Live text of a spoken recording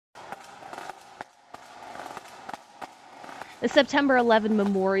The September 11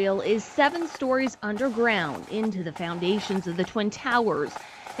 memorial is 7 stories underground into the foundations of the Twin Towers.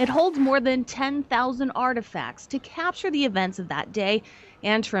 It holds more than 10,000 artifacts to capture the events of that day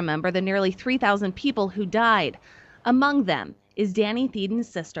and to remember the nearly 3,000 people who died. Among them is Danny Thieden's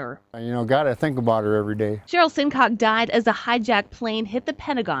sister. Gotta think about her every day. Cheryl Sincock died as a hijacked plane hit the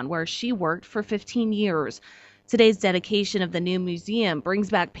Pentagon, where she worked for 15 years. Today's dedication of the new museum brings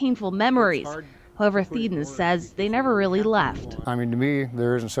back painful memories. However, Higgins says they never really left. To me,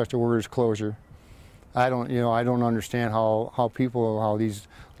 there isn't such a word as closure. I don't understand how these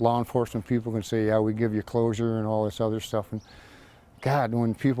law enforcement people can say, yeah, we give you closure and all this other stuff. And God,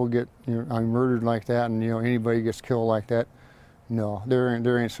 when people get murdered like that, and anybody gets killed like that, no,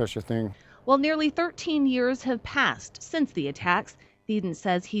 there ain't such a thing. Well, nearly 13 years have passed since the attacks. Higgins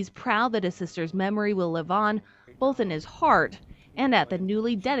says he's proud that his sister's memory will live on, both in his heart and at the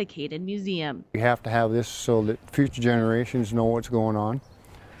newly dedicated museum. We have to have this so that future generations know what's going on.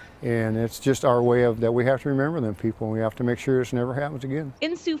 And it's just our way of that we have to remember them people. We have to make sure this never happens again.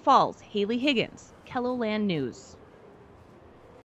 In Sioux Falls, Hailey, Higgins, KELOLAND News.